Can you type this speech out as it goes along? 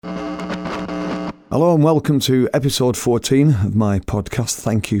Hello and welcome to episode 14 of my podcast.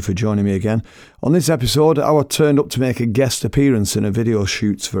 Thank you for joining me again. On this episode, I turned up to make a guest appearance in a video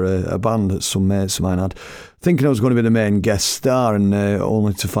shoot for a band that some mates of mine had, thinking I was going to be the main guest star, and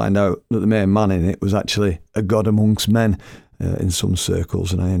only to find out that the main man in it was actually a god amongst men in some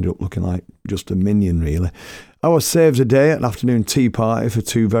circles, and I ended up looking like just a minion, really. I was saved a day at an afternoon tea party for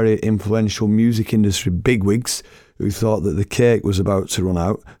two very influential music industry bigwigs who thought that the cake was about to run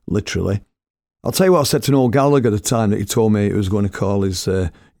out, literally. I'll tell you what I said to Noel Gallagher at the time that he told me he was going to call his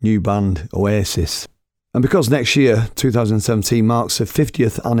new band Oasis. And because next year, 2017, marks the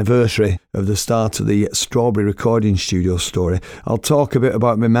 50th anniversary of the start of the Strawberry Recording Studio story, I'll talk a bit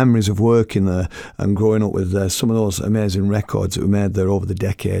about my memories of working there and growing up with some of those amazing records that were made there over the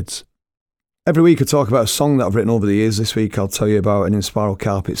decades. Every week I talk about a song that I've written over the years. This week I'll tell you about an Inspiral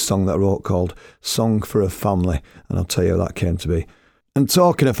Carpets song that I wrote called Song for a Family, and I'll tell you how that came to be. And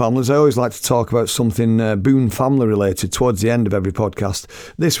talking of families, I always like to talk about something Boone family related towards the end of every podcast.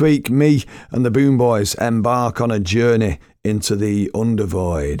 This week, me and the Boone boys embark on a journey into the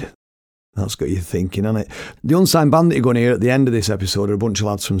undervoid. That's got you thinking, hasn't it? The unsigned band that you're going to hear at the end of this episode are a bunch of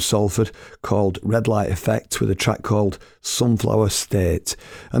lads from Salford called Red Light Effect with a track called Sunflower State.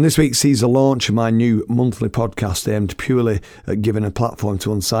 And this week sees the launch of my new monthly podcast aimed purely at giving a platform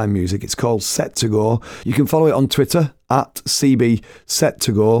to unsigned music. It's called Set to Go. You can follow it on Twitter at CB Set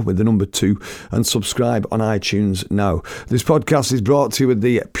to Go with the number 2 and subscribe on iTunes now. This podcast is brought to you with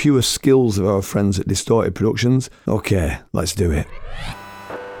the pure skills of our friends at Distorted Productions. Okay, let's do it.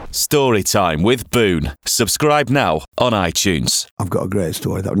 Story time with Boone. Subscribe now on iTunes. I've got a great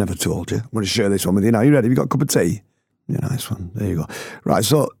story that I've never told you. I'm going to share this one with you now. You ready? Have you got a cup of tea? Yeah, nice one. There you go. Right,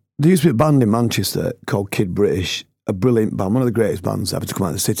 so there used to be a band in Manchester called Kid British, a brilliant band, one of the greatest bands ever to come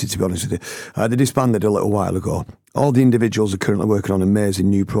out of the city, to be honest with you. They disbanded a little while ago. All the individuals are currently working on amazing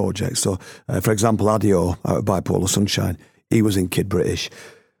new projects. So, for example, Adio out of Bipolar Sunshine, he was in Kid British.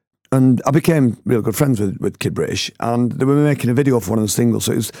 And I became real good friends with Kid British, and they were making a video for one of the singles.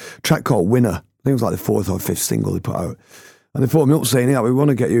 So it was a track called Winner. I think it was like the 4th or 5th single they put out. And they phoned me up saying, yeah, we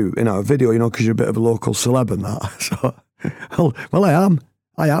want to get you in our video, because you're a bit of a local celeb and that. So, well, I am.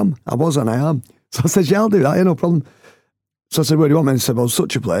 I was and I am. So I said, yeah, I'll do that, no problem. So I said, where do you want me? And he said, well,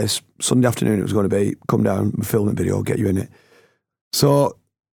 such a place. Sunday afternoon it was going to be, come down, film a video, get you in it. So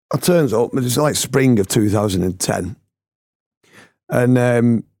it turns up, it's like spring of 2010.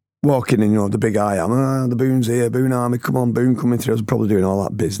 And walking in, the big I am, the Boone's here, Boone Army, come on, Boone coming through. I was probably doing all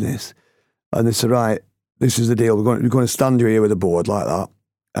that business. And they said, right, this is the deal. We're going to stand you here with a board like that,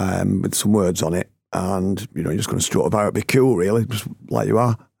 with some words on it. And, you're just going to strut about, be cool, really, just like you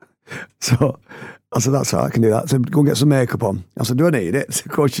are. So I said, that's all right, I can do that. I said, go and get some makeup on. I said, do I need it? I said,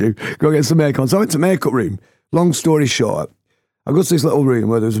 of course you do. Go and get some makeup on. So I went to the makeup room. Long story short, I got to this little room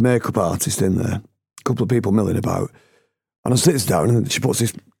where there was a makeup artist in there, a couple of people milling about. And I sits down and she puts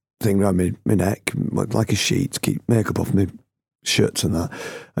this thing around my neck, like a sheet to keep makeup off my shirts and that.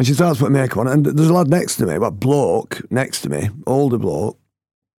 And she starts putting makeup on, and there's a lad next to me, a bloke next to me, older bloke,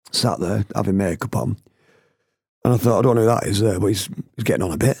 sat there having makeup on. And I thought, I don't know who that is there, but he's getting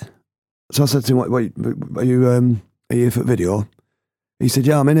on a bit. So I said to him, wait, are you here for video? He said,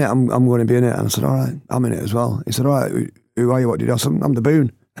 yeah, I'm in it, I'm going to be in it. And I said, all right, I'm in it as well. He said, all right, who are you, what do you do? I said, I'm the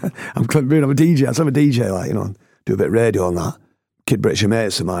Boone. I'm Clint Boone, I'm a DJ. I said, I'm a DJ, do a bit of radio on that. Kid British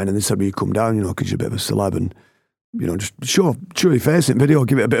mates of mine, and they said, will you come down, because you're a bit of a celeb, and, just show your face in video,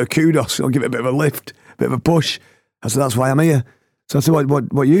 give it a bit of kudos, give it a bit of a lift, a bit of a push. I said, that's why I'm here. So I said, what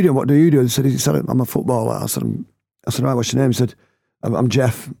are you doing? What do you do? He said, I'm a footballer. I said, right, what's your name? He said, I'm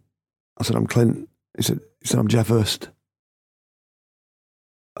Jeff. I said, I'm Clint. He said, I'm Jeff Hurst.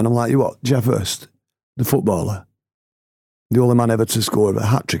 And I'm like, you what? Jeff Hurst, the footballer, the only man ever to score a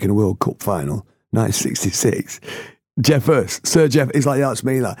hat-trick in a World Cup final, 1966. Jeff Hurst, Sir Jeff, he's like, yeah, that's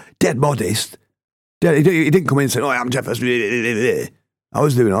me, that. Dead modest. He didn't come in and say, oh, I'm Jeff Hurst. I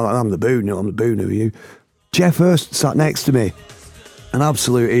was doing all that. I'm the Boone, I'm the Boone, who are you? Jeff Hurst sat next to me. An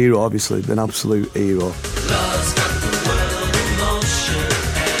absolute hero, obviously, an absolute hero.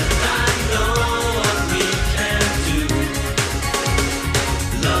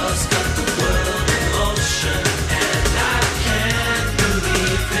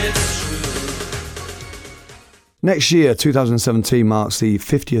 Next year, 2017, marks the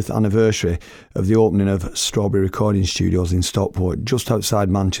 50th anniversary of the opening of Strawberry Recording Studios in Stockport, just outside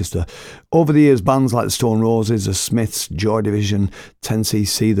Manchester. Over the years, bands like the Stone Roses, the Smiths, Joy Division,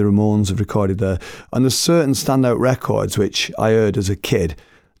 10cc, the Ramones have recorded there. And there's certain standout records which I heard as a kid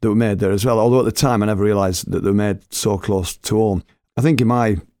that were made there as well, although at the time I never realised that they were made so close to home. I think in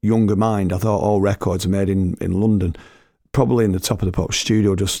my younger mind, I thought all records were made in London. probably in the Top of the Pops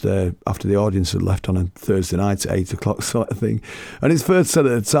studio just after the audience had left on a Thursday night at 8 o'clock sort of thing. And it's fair to say at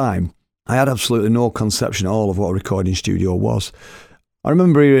the time, I had absolutely no conception at all of what a recording studio was. I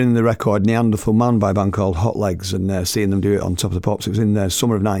remember hearing the record Neanderthal Man by a band called Hot Legs and seeing them do it on Top of the Pops. It was in the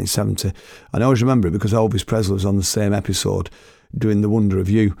summer of 1970. And I always remember it because Elvis Presley was on the same episode doing The Wonder of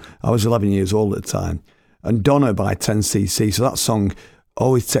You. I was 11 years old at the time. And Donna by 10cc. So that song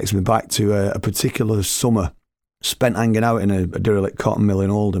always takes me back to a particular summer spent hanging out in a derelict cotton mill in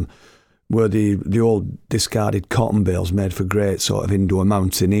Oldham, where the old discarded cotton bales made for great sort of indoor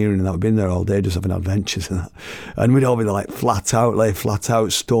mountaineering, and that we'd been there all day just having adventures and that. And we'd all be like flat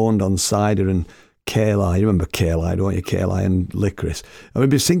out, stoned on cider and Kayla. You remember Kayla, don't you? Kayla and licorice. And we'd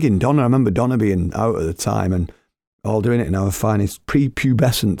be singing Donna. I remember Donna being out at the time and all doing it in our finest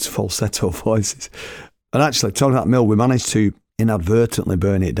prepubescent falsetto voices. And actually, talking about mill, we managed to inadvertently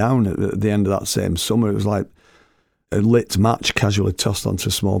burn it down at the end of that same summer. It was like a lit match casually tossed onto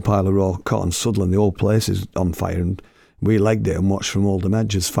a small pile of raw cotton. Suddenly the whole place is on fire, and we legged it and watched from Oldham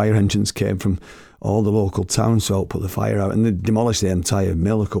Edge as fire engines came from all the local towns to help put the fire out, and they demolished the entire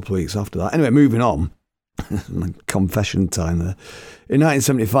mill a couple of weeks after that. Anyway, moving on. Confession time there. In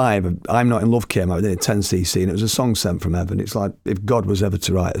 1975, I'm Not in Love came out, 10cc, and it was a song sent from heaven. It's like if God was ever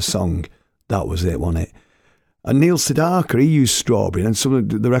to write a song, that was it, wasn't it? And Neil Sedaka, he used Strawberry, and some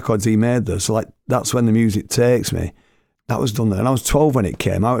of the records he made there, so like That's When the Music Takes Me, that was done there. And I was 12 when it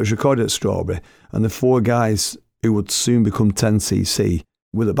came out. It was recorded at Strawberry, and the four guys who would soon become 10cc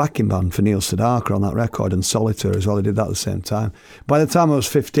were the backing band for Neil Sedaka on that record, and Solitaire as well. They did that at the same time. By the time I was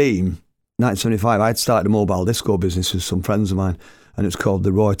 15, 1975, I'd started a mobile disco business with some friends of mine, and it was called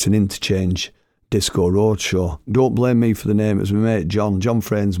the Royton Interchange Disco Roadshow. Don't blame me for the name. It was my mate John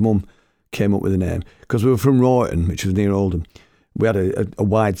Frane's mum came up with the name, because we were from Royton, which was near Oldham. We had a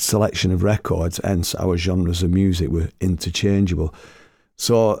wide selection of records, hence our genres of music were interchangeable.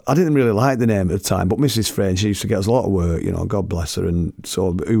 So I didn't really like the name at the time, but Mrs. Frayne, she used to get us a lot of work, you know, God bless her, and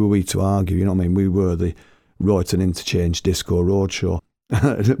so who were we to argue, you know what I mean? We were the Royton Interchange Disco Roadshow.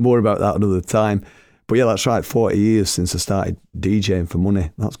 More about that another time. But yeah, that's right, 40 years since I started DJing for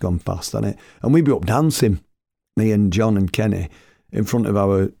money. That's gone fast, hasn't it? And we'd be up dancing, me and John and Kenny, in front of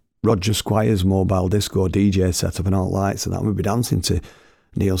our Roger Squire's mobile disco DJ setup and all lights and that. We'd be dancing to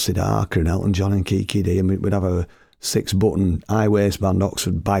Neil Sedaka and Elton John and Kiki D, and we'd have our 6-button high waistband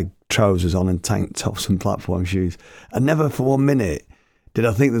Oxford bag trousers on and tank tops and platform shoes. And never for 1 minute did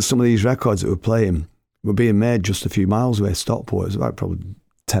I think that some of these records that were playing were being made just a few miles away, Stockport. It was about probably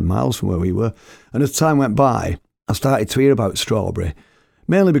 10 miles from where we were. And as time went by, I started to hear about Strawberry,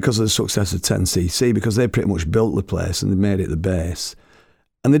 mainly because of the success of 10cc, because they pretty much built the place and they made it the base.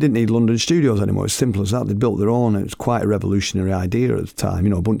 And they didn't need London studios anymore. It's simple as that. They built their own, and it was quite a revolutionary idea at the time. You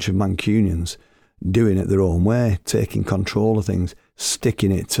know, a bunch of Mancunians doing it their own way, taking control of things,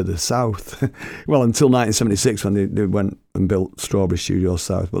 sticking it to the south. Well, until 1976 when they went and built Strawberry Studios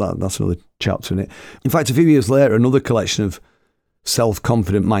South, but that's another chapter in it. In fact, a few years later, another collection of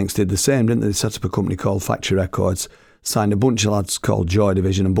self-confident Mancs did the same, didn't they? They set up a company called Factory Records, signed a bunch of lads called Joy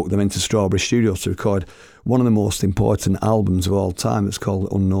Division and booked them into Strawberry Studios to record one of the most important albums of all time. It's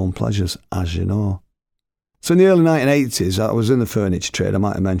called Unknown Pleasures, as you know. So in the early 1980s, I was in the furniture trade. I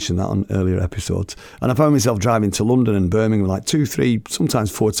might have mentioned that on earlier episodes. And I found myself driving to London and Birmingham like 2, 3,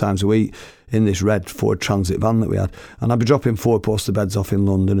 sometimes 4 times a week in this red Ford Transit van that we had. And I'd be dropping 4-poster beds off in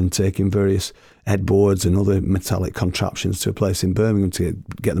London and taking various headboards and other metallic contraptions to a place in Birmingham to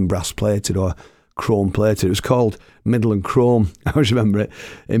get them brass plated or chrome plated. It was called Midland Chrome. I always remember it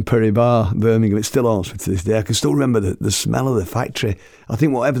in Perry Bar, Birmingham. It still haunts me to this day. I can still remember the smell of the factory. I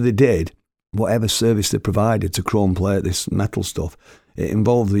think whatever they did, whatever service they provided to chrome plate this metal stuff, it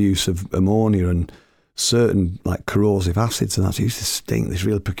involved the use of ammonia and certain like corrosive acids, and that used to stink, this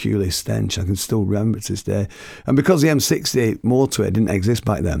really peculiar stench. I can still remember it to this day. And because the M60 motorway didn't exist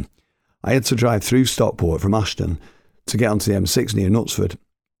back then, I had to drive through Stockport from Ashton to get onto the M6 near Knutsford.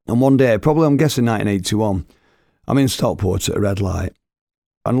 And one day, probably I'm guessing 1981, I'm in Stockport at a red light,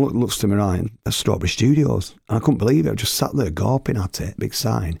 and looks to my right, there's Strawberry Studios. And I couldn't believe it. I just sat there gawping at it, big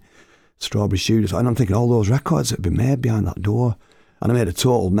sign, Strawberry Studios. And I'm thinking all those records that had been made behind that door. And I made a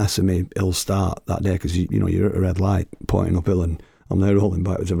total mess of me ill start that day because, you know, you're at a red light pointing uphill and I'm there rolling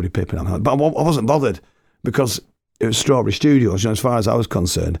backwards, everybody pipping at me. But I wasn't bothered because it was Strawberry Studios. You know, as far as I was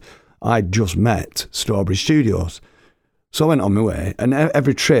concerned, I'd just met Strawberry Studios. So I went on my way, and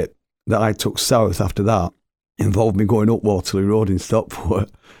every trip that I took south after that involved me going up Waterloo Road in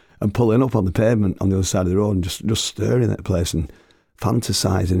Stockport and pulling up on the pavement on the other side of the road and just staring at the place and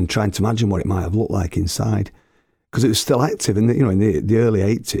fantasising and trying to imagine what it might have looked like inside. Because it was still active in the early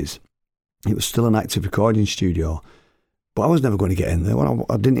 80s. It was still an active recording studio. But I was never going to get in there. Well,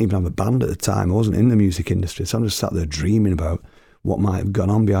 I didn't even have a band at the time. I wasn't in the music industry. So I'm just sat there dreaming about what might have gone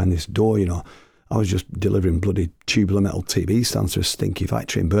on behind this door, you know. I was just delivering bloody tubular metal TV stands to a stinky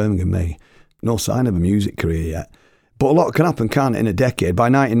factory in Birmingham, me. No sign of a music career yet. But a lot can happen, can't it, in a decade? By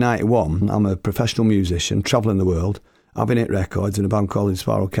 1991, I'm a professional musician, travelling the world, having hit records in a band called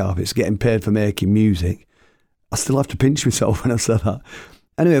Inspiral Carpets, getting paid for making music. I still have to pinch myself when I said that.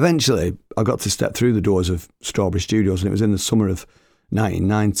 Anyway, eventually, I got to step through the doors of Strawberry Studios, and it was in the summer of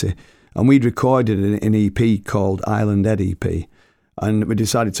 1990. And we'd recorded an EP called Island Ed EP. And we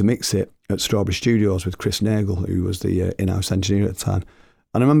decided to mix it at Strawberry Studios with Chris Nagel, who was the in-house engineer at the time.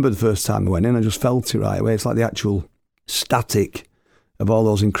 And I remember the first time I went in, I just felt it right away. It's like the actual static of all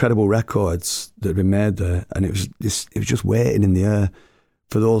those incredible records that had been made there. And it was just waiting in the air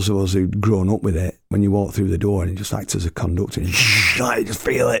for those of us who'd grown up with it. When you walk through the door and it just acts as a conductor, and you just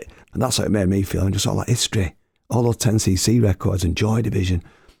feel it. And that's how it made me feel. And just all that history, all those 10cc records and Joy Division.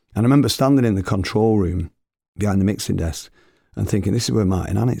 And I remember standing in the control room behind the mixing desk and thinking, this is where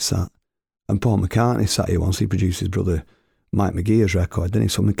Martin Hannett sat. And Paul McCartney sat here once. He produced his brother Mike McGee's record, didn't he?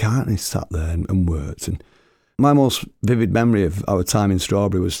 So McCartney sat there and worked. And my most vivid memory of our time in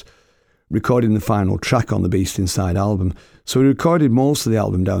Strawberry was recording the final track on the Beast Inside album. So we recorded most of the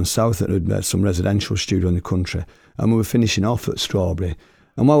album down south at some residential studio in the country, and we were finishing off at Strawberry.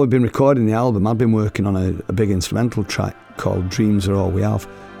 And while we'd been recording the album, I'd been working on a big instrumental track called Dreams Are All We Have.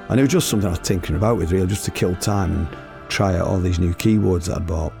 And it was just something I was tinkering about with, really, just to kill time and try out all these new keyboards that I'd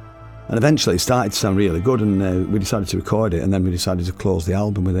bought. And eventually it started to sound really good, and we decided to record it, and then we decided to close the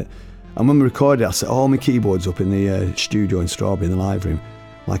album with it. And when we recorded it, I set all my keyboards up in the studio in Strawberry in the live room,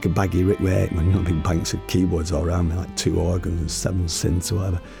 like a baggy Rick Wakeman, you know, big banks of keyboards all around me, like 2 organs and 7 synths or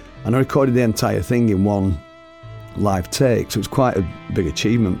whatever. And I recorded the entire thing in one live take, so it was quite a big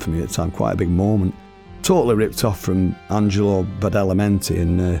achievement for me at the time, quite a big moment. Totally ripped off from Angelo Badalamenti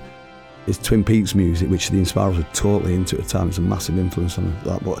and his Twin Peaks music, which the Inspirals were totally into at the time. It was a massive influence on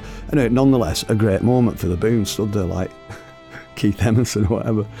that. But anyway, nonetheless, a great moment for the Boone, stood there like Keith Emerson or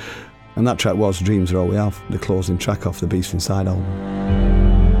whatever. And that track was Dreams Are All We Have, the closing track off the Beast Inside album.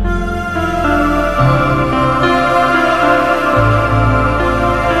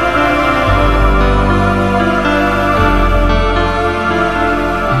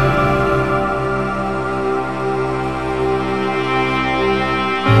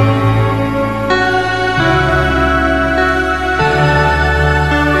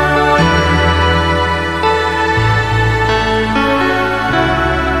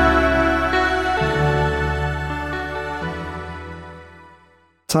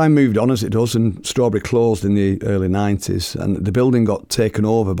 Time moved on as it does, and Strawberry closed in the early 90s, and the building got taken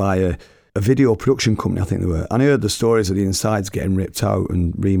over by a video production company, I think they were. And I heard the stories of the insides getting ripped out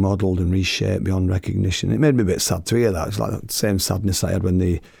and remodelled and reshaped beyond recognition. It made me a bit sad to hear that. It's like the same sadness I had when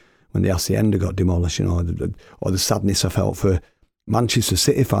the Hacienda got demolished, you know, or the sadness I felt for Manchester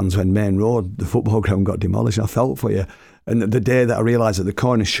City fans when Main Road, the football ground, got demolished. I felt for you. And the day that I realised that the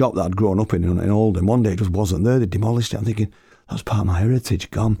corner shop that I'd grown up in Oldham, one day it just wasn't there. They demolished it. I'm thinking, that was part of my heritage,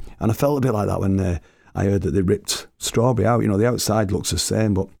 gone. And I felt a bit like that when I heard that they ripped Strawberry out. You know, the outside looks the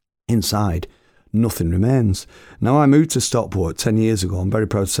same, but inside, nothing remains. Now, I moved to Stockport 10 years ago. I'm very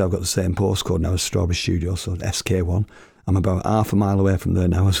proud to say I've got the same postcode now as Strawberry Studios, so SK1. I'm about half a mile away from there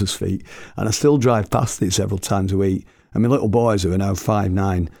now as we speak. And I still drive past it several times a week. And my little boys, who are now 5,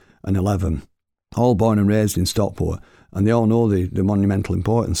 9 and 11, all born and raised in Stockport, and they all know the monumental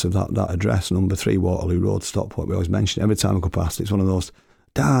importance of that address, number 3 Waterloo Road, Stockport. We always mention it every time I go past. It's one of those,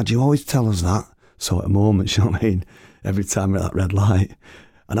 Dad, you always tell us that sort of moments, you know what I mean? Every time we're at that red light.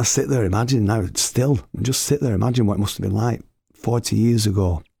 And I sit there imagining now, just sit there imagine what it must have been like 40 years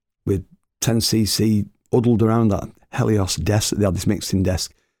ago with 10cc huddled around that Helios desk. They had this mixing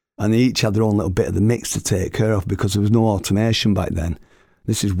desk, and they each had their own little bit of the mix to take care of because there was no automation back then.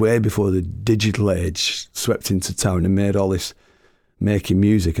 This is way before the digital age swept into town and made all this making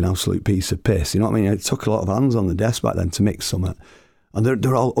music an absolute piece of piss. You know what I mean? It took a lot of hands on the desk back then to mix something. And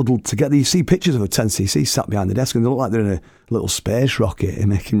they're all huddled together. You see pictures of a 10cc sat behind the desk and they look like they're in a little space rocket and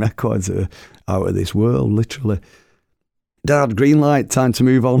making records that are out of this world, literally. Dad, green light, time to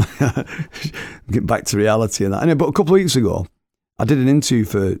move on. Get back to reality and that. Anyway, but a couple of weeks ago, I did an interview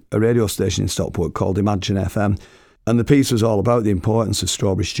for a radio station in Stockport called Imagine FM. And the piece was all about the importance of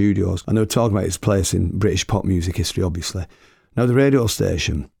Strawberry Studios. And they were talking about its place in British pop music history, obviously. Now, the radio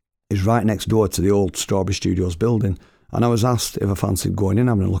station is right next door to the old Strawberry Studios building. And I was asked if I fancied going in,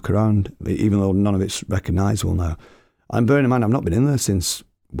 having a look around, even though none of it's recognisable now. And bearing in mind, I've not been in there since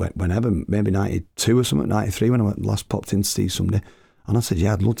whenever, maybe 92 or something, 93, when I last popped in to see somebody. And I said,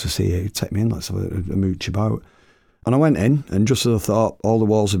 yeah, I'd love to see you. Take me in, let's have a mooch about. And I went in, and just as I thought, all the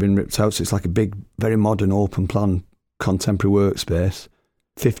walls had been ripped out, so it's like a big, very modern, open-plan, contemporary workspace.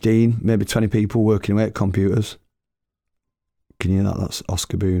 15, maybe 20 people working away at computers. Can you hear that? That's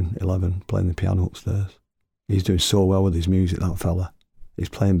Oscar Boone, 11, playing the piano upstairs. He's doing so well with his music, that fella. He's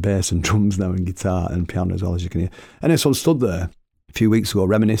playing bass and drums now and guitar and piano as well, as you can hear. And so I stood there a few weeks ago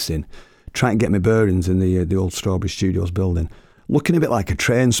reminiscing, trying to get my bearings in the old Strawberry Studios building, looking a bit like a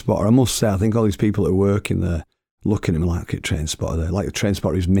train spotter. I must say, I think all these people that are working there, looking at me like a train spotter there, like a train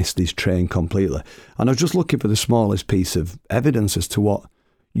spotter who's missed his train completely. And I was just looking for the smallest piece of evidence as to what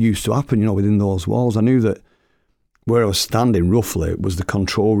used to happen, within those walls. I knew that where I was standing roughly was the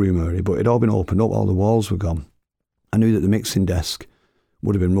control room area, but it had all been opened up, all the walls were gone. I knew that the mixing desk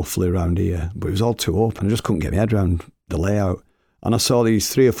would have been roughly around here, but it was all too open. I just couldn't get my head around the layout. And I saw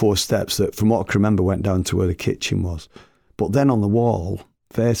these 3 or 4 steps that, from what I can remember, went down to where the kitchen was. But then on the wall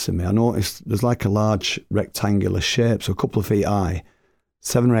facing me, I noticed there's like a large rectangular shape, so a couple of feet high,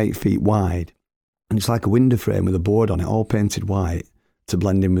 7 or 8 feet wide. And it's like a window frame with a board on it, all painted white to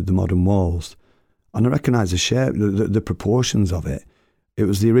blend in with the modern walls. And I recognised the shape, the proportions of it. It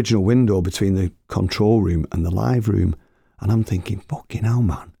was the original window between the control room and the live room. And I'm thinking, fucking hell,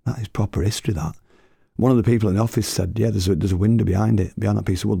 man, that is proper history, that. One of the people in the office said, yeah, there's a window behind it, behind that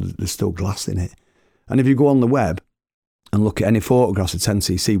piece of wood, there's still glass in it. And if you go on the web and look at any photographs of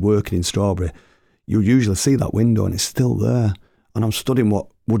 10cc working in Strawberry, you'll usually see that window and it's still there. And I'm studying what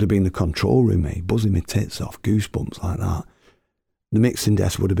would have been the control room, buzzing my tits off, goosebumps like that. The mixing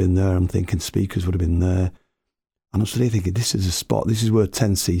desk would have been there, I'm thinking speakers would have been there. And I'm studying thinking, this is a spot, this is where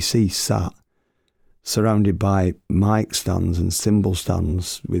 10cc sat, surrounded by mic stands and cymbal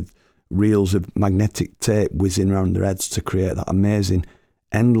stands with reels of magnetic tape whizzing around their heads to create that amazing,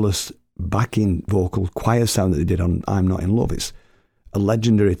 endless backing vocal choir sound that they did on I'm Not In Love. It's a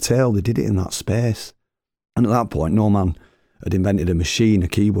legendary tale. They did it in that space. And at that point, no man had invented a machine, a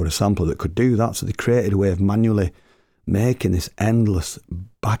keyboard, a sampler that could do that. So they created a way of manually making this endless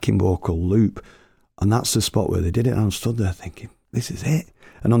backing vocal loop. And that's the spot where they did it. And I stood there thinking, this is it.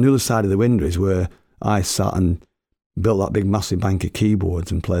 And on the other side of the window is where I sat and built that big massive bank of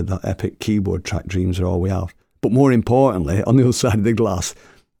keyboards and played that epic keyboard track, Dreams Are All We Have. But more importantly, on the other side of the glass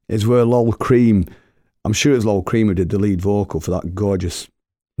is where Lol Cream, I'm sure it was Lol Cream who did the lead vocal for that gorgeous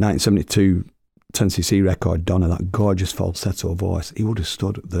 1972 10cc record, Donna, that gorgeous falsetto voice. He would have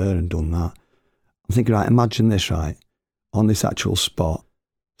stood there and done that. I'm thinking, right, imagine this, right, on this actual spot,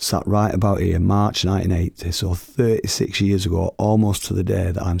 sat right about here, March 1980, so 36 years ago, almost to the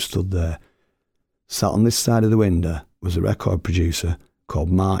day that I'm stood there. Sat on this side of the window was a record producer called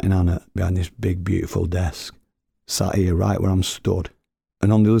Martin Annett behind this big, beautiful desk. Sat here right where I'm stood.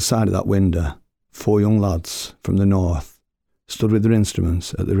 And on the other side of that window, 4 young lads from the north stood with their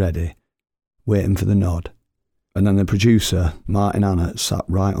instruments at the ready, waiting for the nod. And then the producer, Martin Annett, sat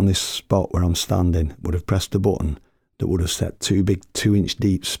right on this spot where I'm standing, would have pressed a button that would have set 2 big 2-inch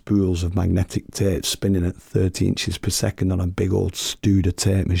deep spools of magnetic tape spinning at 30 inches per second on a big old Studer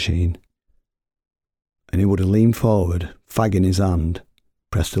tape machine. And he would have leaned forward, fag in his hand,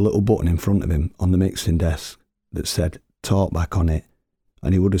 pressed a little button in front of him on the mixing desk that said talk back on it,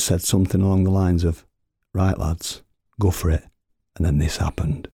 and he would have said something along the lines of, right lads, go for it. And then this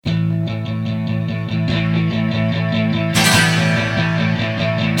happened.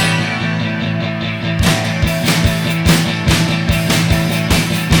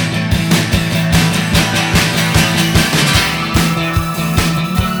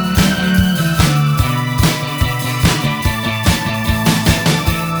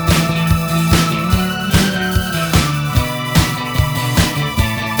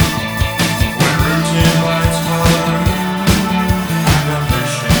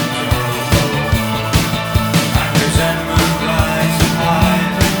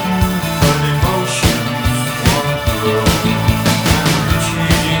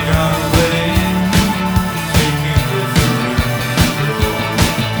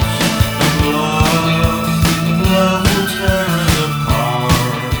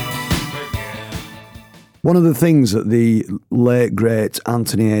 One of the things that the late, great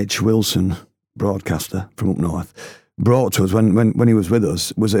Anthony H. Wilson, broadcaster from up north, brought to us when he was with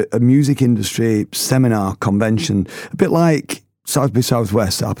us was a music industry seminar convention, a bit like South by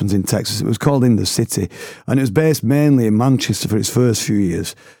Southwest that happens in Texas. It was called In the City, and it was based mainly in Manchester for its first few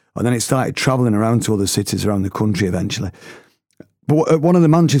years, and then it started travelling around to other cities around the country eventually. But at one of the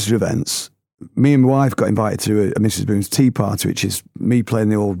Manchester events, me and my wife got invited to a Mrs. Boone's tea party, which is me playing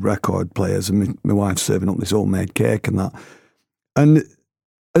the old record players and my wife serving up this homemade cake and that. And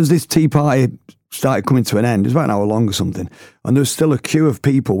as this tea party started coming to an end, it was about an hour long or something, and there was still a queue of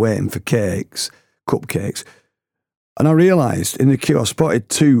people waiting for cakes, cupcakes. And I realised in the queue, I spotted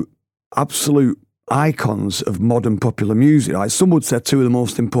two absolute icons of modern popular music. Right? Some would say two of the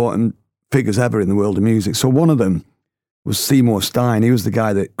most important figures ever in the world of music. So one of them was Seymour Stein. He was the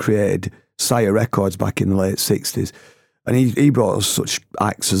guy that created Sire Records back in the late 60s. And he brought us such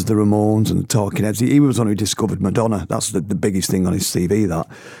acts as the Ramones and the Talking Heads. He was the one who discovered Madonna. That's the biggest thing on his CV,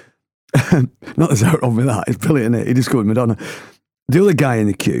 that. Not there's out wrong with that. It's brilliant, isn't it? He discovered Madonna. The other guy in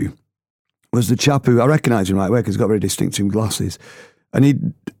the queue was the chap who, I recognised him right away because he's got very distinctive glasses. And he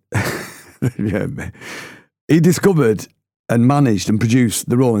discovered and managed and produced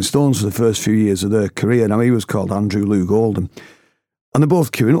the Rolling Stones for the first few years of their career. Now, he was called Andrew Loog Oldham. And they're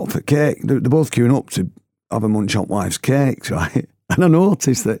both queuing up for cake. They're both queuing up to have a munch on wife's cakes, right? And I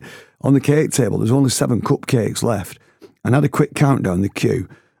noticed that on the cake table, there's only 7 cupcakes left. And I had a quick countdown in the queue.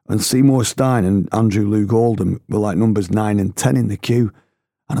 And Seymour Stein and Andrew Loog Oldham were like numbers 9 and 10 in the queue.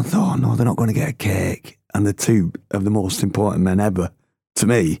 And I thought, oh no, they're not going to get a cake. And they're two of the most important men ever to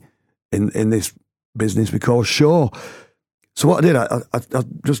me in this business because sure. So what I did, I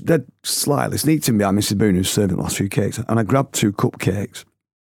just dead slightly sneaked in behind Mrs. Boone, who's serving the last few cakes, and I grabbed 2 cupcakes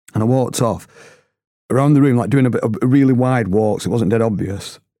and I walked off around the room, like doing a really wide walk, so it wasn't dead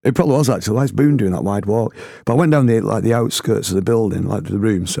obvious. It probably was actually. Why is Boone doing that wide walk? But I went down the outskirts of the building, like the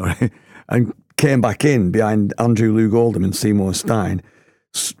room, sorry, and came back in behind Andrew Loog Oldham and Seymour Stein,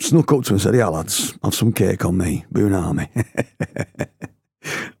 snuck up to him and said, yeah, lads, have some cake on me, Boone Army.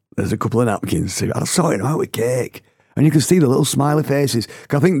 There's a couple of napkins too. I saw it out with cake. And you could see the little smiley faces.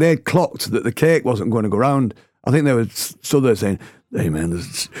 I think they'd clocked that the cake wasn't going to go round. I think they were stood there saying, hey man,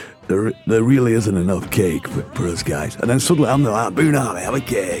 there really isn't enough cake for us guys. And then suddenly I'm like, Boone Army, have a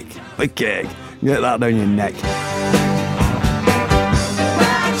cake. Get that down your neck.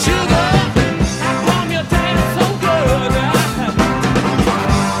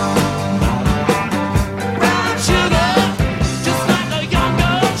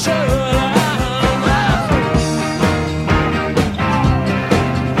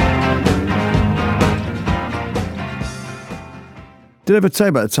 Did I ever tell you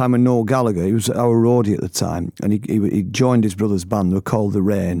about the time when Noel Gallagher, he was our roadie at the time, and he joined his brother's band, they were called The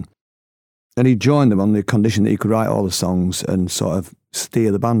Rain, and he joined them on the condition that he could write all the songs and sort of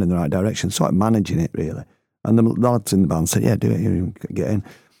steer the band in the right direction, sort of managing it really. And the lads in the band said, yeah, do it, you get in.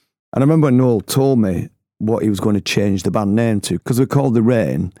 And I remember when Noel told me what he was going to change the band name to, because they're called The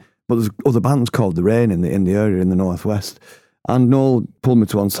Rain, but there's other bands called The Rain in the area in the Northwest. And Noel pulled me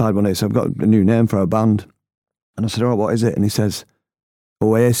to one side one day and said, I've got a new name for our band. And I said, oh, what is it? And he says,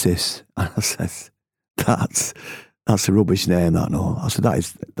 Oasis. And I said, that's a rubbish name, that, no. I said,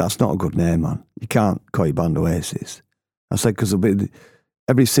 that's not a good name, man. You can't call your band Oasis. I said, because there'll be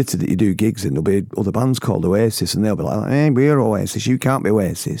every city that you do gigs in, there'll be other bands called Oasis, and they'll be like, hey, we're Oasis, you can't be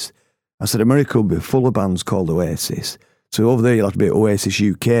Oasis. I said, America will be full of bands called Oasis. So over there you'll have to be Oasis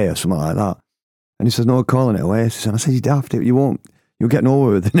UK or something like that. And he says, no, we're calling it Oasis. And I said, you daft, you'll get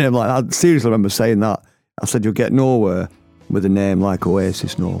nowhere with a name like that. I seriously remember saying that. I said, you'll get nowhere with a name like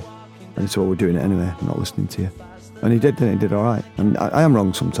Oasis, no. And he said, well, we're doing it anyway, I'm not listening to you. And he did, didn't he? He did all right. And I am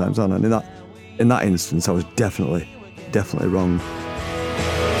wrong sometimes, aren't I? And in that instance, I was definitely wrong.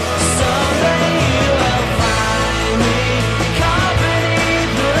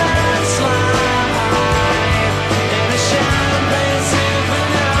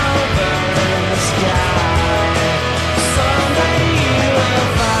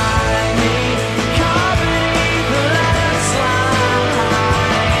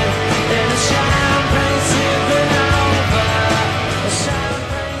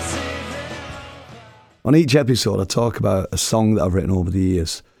 On each episode, I talk about a song that I've written over the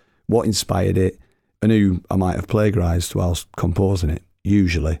years, what inspired it, and who I might have plagiarised whilst composing it,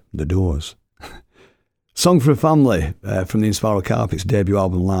 usually The Doors. Song for a Family from the Inspiral Carpets debut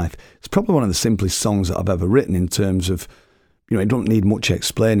album Life. It's probably one of the simplest songs that I've ever written in terms of, it don't need much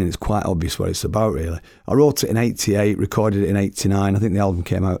explaining, it's quite obvious what it's about really. I wrote it in 88, recorded it in 89, I think the album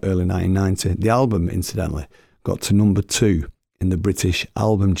came out early 1990. The album, incidentally, got to number 2 in the British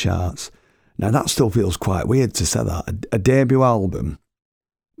album charts. Now, that still feels quite weird to say that. A debut album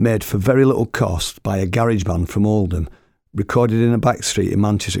made for very little cost by a garage band from Oldham, recorded in a back street in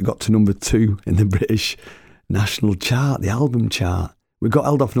Manchester, it got to number 2 in the British national chart, the album chart. We got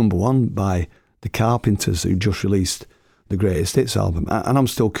held off number 1 by the Carpenters, who just released the Greatest Hits album. And I'm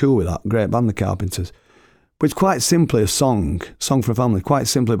still cool with that, great band, the Carpenters. But it's quite simply a song for a family, quite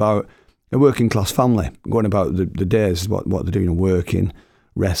simply about a working class family, going about the days, what they're doing, working,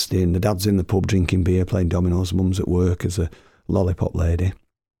 resting, the dad's in the pub drinking beer, playing dominoes, mum's at work as a lollipop lady,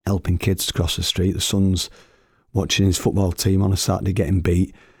 helping kids to cross the street, the son's watching his football team on a Saturday getting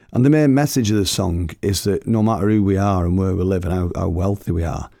beat, And the main message of the song is that no matter who we are and where we live and how wealthy we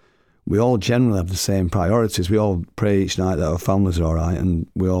are, we all generally have the same priorities. We all pray each night that our families are all right, and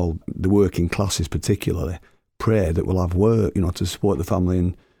we all, the working classes particularly, pray that we'll have work, to support the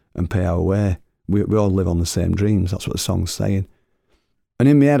family and pay our way. We all live on the same dreams. That's what the song's saying. And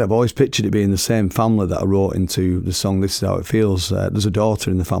in my head, I've always pictured it being the same family that I wrote into the song This Is How It Feels. There's a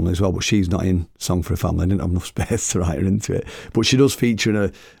daughter in the family as well, but she's not in Song for a Family. I didn't have enough space to write her into it. But she does feature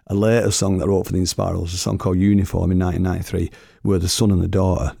in a later song that I wrote for the Inspirables, a song called Uniform in 1993, where the son and the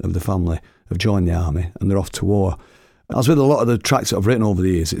daughter of the family have joined the army and they're off to war. As with a lot of the tracks that I've written over the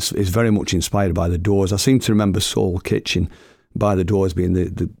years, it's very much inspired by The Doors. I seem to remember Soul Kitchen by The Doors being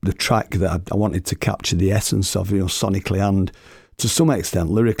the track that I wanted to capture the essence of, sonically and to some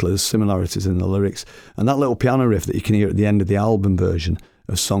extent lyrically. There's similarities in the lyrics. And that little piano riff that you can hear at the end of the album version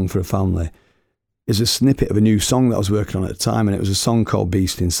of Song for a Family is a snippet of a new song that I was working on at the time, and it was a song called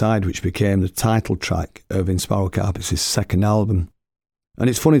Beast Inside, which became the title track of Inspiral Carpets' second album. And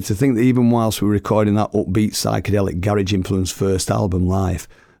it's funny to think that even whilst we were recording that upbeat, psychedelic, garage-influenced first album live,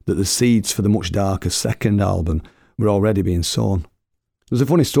 that the seeds for the much darker second album were already being sown. There's a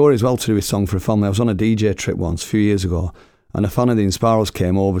funny story as well to do with Song for a Family. I was on a DJ trip once, a few years ago, and a fan of the Inspirables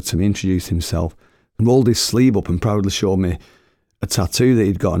came over to me, introduced himself, rolled his sleeve up and proudly showed me a tattoo that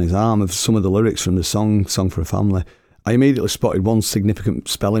he'd got on his arm of some of the lyrics from the Song for a Family. I immediately spotted one significant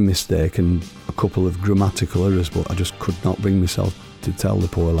spelling mistake and a couple of grammatical errors, but I just could not bring myself to tell the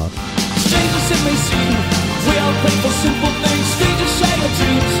poor lad. Strangers it may seem, we all pray for simple things, strangers share your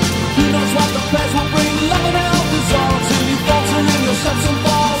dreams. Who knows what the prayers will bring, love and help is all. Till you falter in your steps and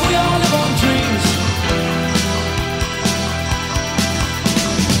fall, we all live on dreams.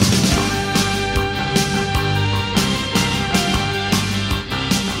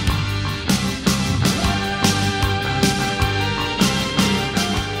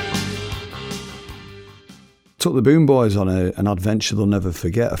 Took the Boom Boys on an adventure they'll never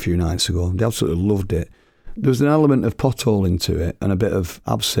forget a few nights ago. They absolutely loved it. There was an element of potholing to it and a bit of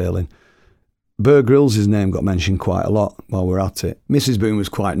abseiling. Bear Grylls' name got mentioned quite a lot while we were at it. Mrs. Boom was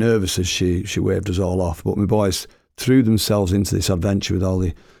quite nervous as she waved us all off, but my boys threw themselves into this adventure with all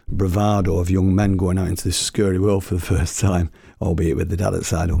the bravado of young men going out into this scary world for the first time, albeit with the dad at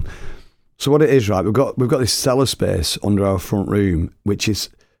side of them. So what it is, right, we've got this cellar space under our front room, which is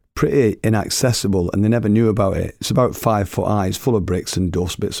pretty inaccessible, and they never knew about it. It's about 5 foot high, it's full of bricks and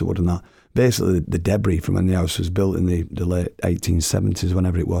dust, bits of wood and that. Basically the debris from when the house was built in the late 1870s,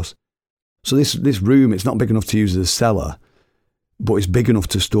 whenever it was. So this room, it's not big enough to use as a cellar, but it's big enough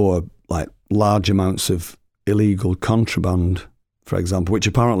to store like large amounts of illegal contraband, for example, which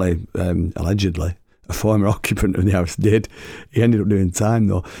apparently, allegedly, a former occupant of the house did. He ended up doing time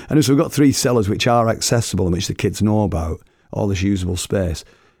though. And so we've got 3 cellars which are accessible and which the kids know about, all this usable space.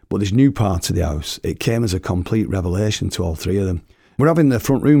 But this new part of the house, it came as a complete revelation to all 3 of them. We're having the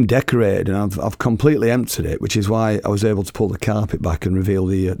front room decorated, and I've completely emptied it, which is why I was able to pull the carpet back and reveal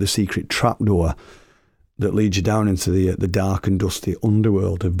the secret trapdoor that leads you down into the dark and dusty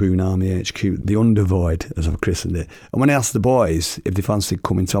underworld of Boone Army HQ, the Undervoid, as I've christened it. And when I asked the boys if they fancied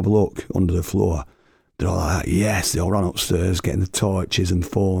coming to have a look under the floor, they're all like, yes, they all ran upstairs, getting the torches and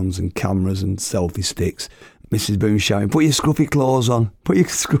phones and cameras and selfie sticks. Mrs. Boone shouting, put your scruffy clothes on, put your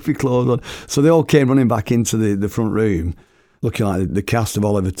scruffy clothes on. So they all came running back into the front room, looking like the cast of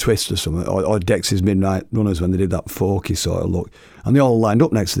Oliver Twist or something, or Dex's Midnight Runners when they did that folky sort of look. And they all lined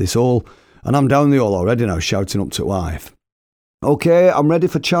up next to this hall. And I'm down the hall already now, shouting up to wife. Okay, I'm ready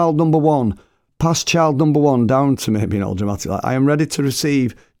for child number 1. Pass child number 1 down to me, being all dramatic. Like, I am ready to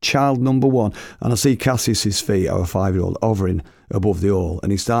receive child number 1. And I see Cassius's feet, our 5-year-old, hovering above the hall,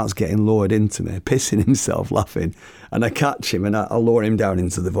 and he starts getting lowered into me, pissing himself, laughing. And I catch him and I lower him down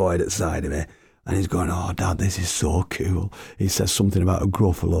into the void at the side of me. And he's going, oh, Dad, this is so cool. He says something about a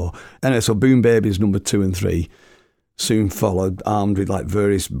Gruffalo. Anyway, so Boom Babies number 2 and 3 soon followed, armed with like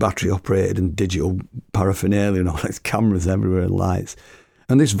various battery-operated and digital paraphernalia and all these cameras everywhere and lights.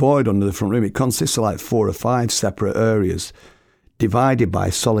 And this void under the front room, it consists of like 4 or 5 separate areas divided by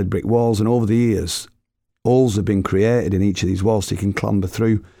solid brick walls. And over the years, holes have been created in each of these walls so you can clamber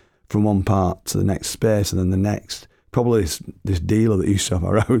through from one part to the next space and then the next. Probably this dealer that used to have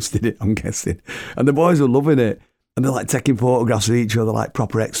our house did it, I'm guessing. And the boys were loving it. And they're like taking photographs of each other like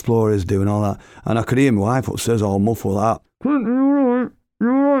proper explorers doing all that. And I could hear my wife upstairs all muffled like that. Clint, are you alright? You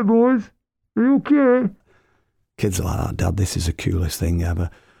alright, boys? Are you okay? Kids are like that, Dad, this is the coolest thing ever.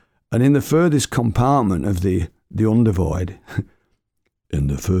 And in the furthest compartment of the undervoid, in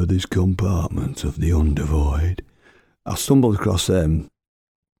the furthest compartment of the undervoid, I stumbled across a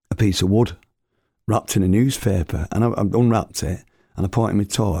piece of wood wrapped in a newspaper, and I unwrapped it, and I pointed my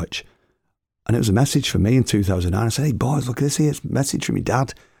torch, and it was a message from me in 2009. I said, hey boys, look at this here, it's a message from my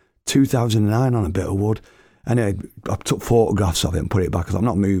dad, 2009 on a bit of wood. Anyway, I took photographs of it and put it back. I'm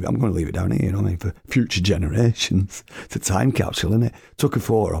not moving, I'm going to leave it down here, you know what I mean, for future generations. It's a time capsule, isn't it? Took a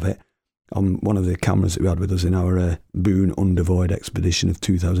photo of it on one of the cameras that we had with us in our Boone Undervoid expedition of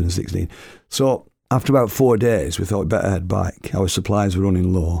 2016. So after about 4 days, we thought we'd better head back. Our supplies were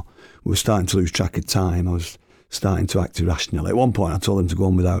running low. We were starting to lose track of time. I was starting to act irrationally. At one point, I told them to go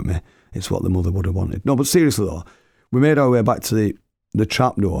on without me. It's what the mother would have wanted. No, but seriously though, we made our way back to the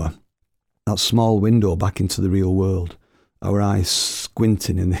trapdoor, that small window back into the real world, our eyes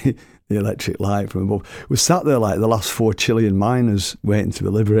squinting in the electric light from above. We sat there like the last 4 Chilean miners waiting to be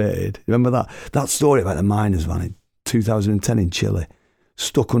liberated. Remember that? That story about the miners, man, in 2010 in Chile,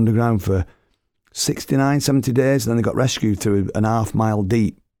 stuck underground for 69, 70 days, and then they got rescued through an half-mile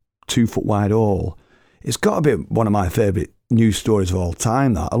deep, 2-foot wide hole. It's got to be one of my favourite news stories of all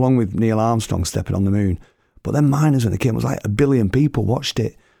time, that, along with Neil Armstrong stepping on the moon. But then miners, when they came, it was like 1 billion people watched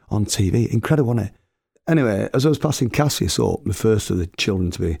it on TV. Incredible, wasn't it? Anyway, as I was passing Cassius up, the first of the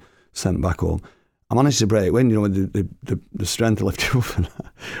children to be sent back home, I managed to break wind, you know, with the strength to lift you up.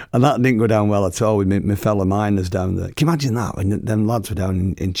 And that didn't go down well at all with my fellow miners down there. Can you imagine that, when them lads were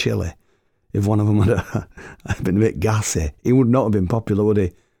down in Chile? If one of them had been a bit gassy, he would not have been popular, would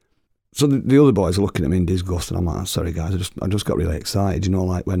he? So the other boys are looking at me in disgust, and I'm like, sorry guys, I just got really excited, you know,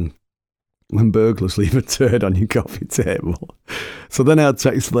 like when burglars leave a turd on your coffee table. So then I had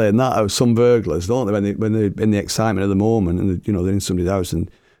to explain that how some burglars, don't they, when they're in the excitement of the moment, and you know they're in somebody's house and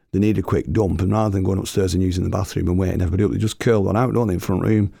they need a quick dump, and rather than going upstairs and using the bathroom and waiting everybody up, they just curl one out, don't they, in front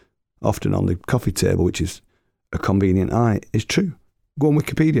room, often on the coffee table, which is a convenient height. It's true. Go on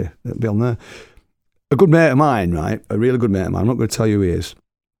Wikipedia, it'll be on there. A good mate of mine, right, a really good mate of mine, I'm not going to tell you who he is.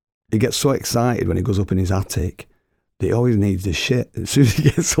 He gets so excited when he goes up in his attic that he always needs his shit. As soon as he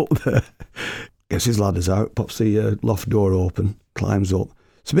gets up there, gets his ladders out, pops the loft door open, climbs up.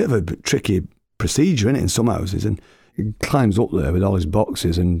 It's a bit of a tricky procedure, isn't it, in some houses, and he climbs up there with all his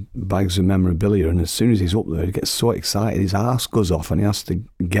boxes and bags of memorabilia, and as soon as he's up there, he gets so excited, his arse goes off and he has to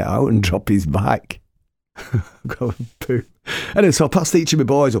get out and drop his back. Go poo. Anyway, so I passed each of my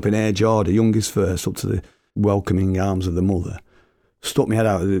boys up in age order, youngest first, up to the welcoming arms of the mother. Stuck my head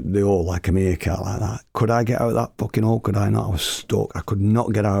out of the hole like a meerkat like that. Could I get out of that fucking hole? Could I not? I was stuck. I could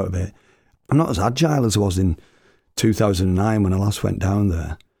not get out of it. I'm not as agile as I was in 2009 when I last went down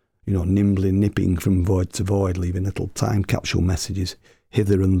there. You know, nimbly nipping from void to void, leaving little time capsule messages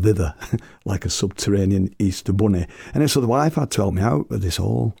hither and thither like a subterranean Easter bunny. And so the wife had to help me out of this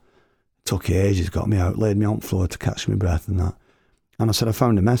hole. Took ages, got me out, laid me on the floor to catch my breath and that. And I said I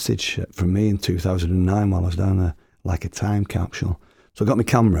found a message from me in 2009 while I was down there, like a time capsule. So I got my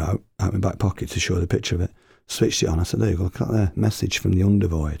camera out my back pocket to show the picture of it, switched it on. I said, there you go, look at that message from the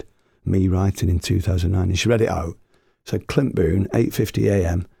Undervoid, me writing in 2009. And she read it out. It said, Clint Boone, 8:50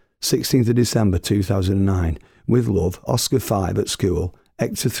 a.m, 16th of December 2009. With love, Oscar 5 at school,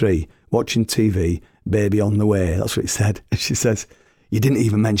 Hector 3, watching TV, baby on the way. That's what it said. And she says, you didn't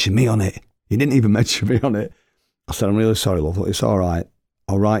even mention me on it. You didn't even mention me on it. I said, I'm really sorry, love. It's all right.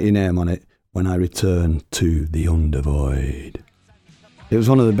 I'll write your name on it when I return to the Undervoid. It was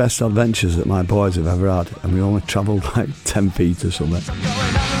one of the best adventures that my boys have ever had, and we only travelled like 10 feet or something.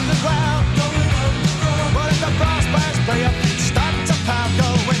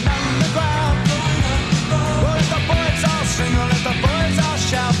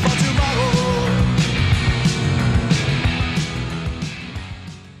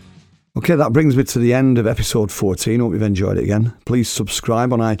 Okay, that brings me to the end of episode 14. Hope you've enjoyed it again. Please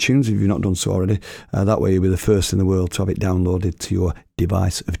subscribe on iTunes if you've not done so already. That way you'll be the first in the world to have it downloaded to your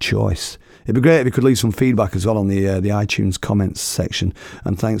device of choice. It'd be great if you could leave some feedback as well on the iTunes comments section.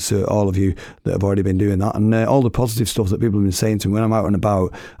 And thanks to all of you that have already been doing that. And all the positive stuff that people have been saying to me when I'm out and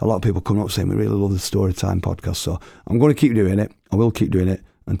about. A lot of people come up saying, we really love the Storytime podcast. So I'm going to keep doing it. I will keep doing it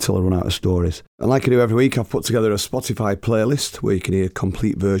until I run out of stories. And like I do every week, I've put together a Spotify playlist where you can hear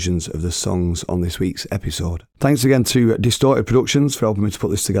complete versions of the songs on this week's episode. Thanks again to Distorted Productions for helping me to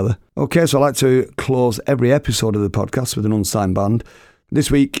put this together. Okay, so I like to close every episode of the podcast with an unsigned band. This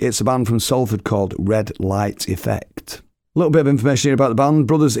week, it's a band from Salford called Red Light Effect. A little bit of information here about the band.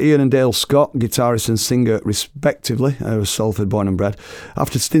 Brothers Ian and Dale Scott, guitarist and singer respectively, are Salford born and bred.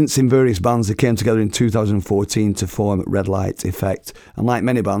 After stints in various bands, they came together in 2014 to form Red Light Effect. And like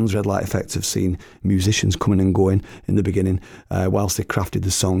many bands, Red Light Effect have seen musicians coming and going in the beginning whilst they crafted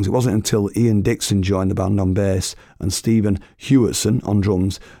the songs. It wasn't until Ian Dixon joined the band on bass and Stephen Hewitson on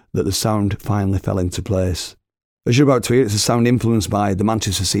drums that the sound finally fell into place. As you're about to hear, it's a sound influenced by the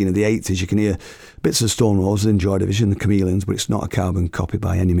Manchester scene of the 80s. You can hear bits of Stone Roses and Joy Division, the Chameleons, but it's not a carbon copy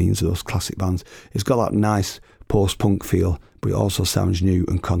by any means of those classic bands. It's got that nice post-punk feel, but it also sounds new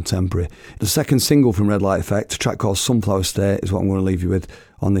and contemporary. The second single from Red Light Effect, a track called Sunflower State, is what I'm going to leave you with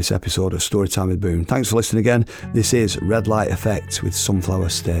on this episode of Storytime with Boone. Thanks for listening again. This is Red Light Effect with Sunflower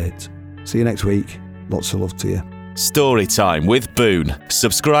State. See you next week. Lots of love to you. Storytime with Boone.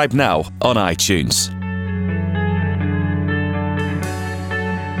 Subscribe now on iTunes.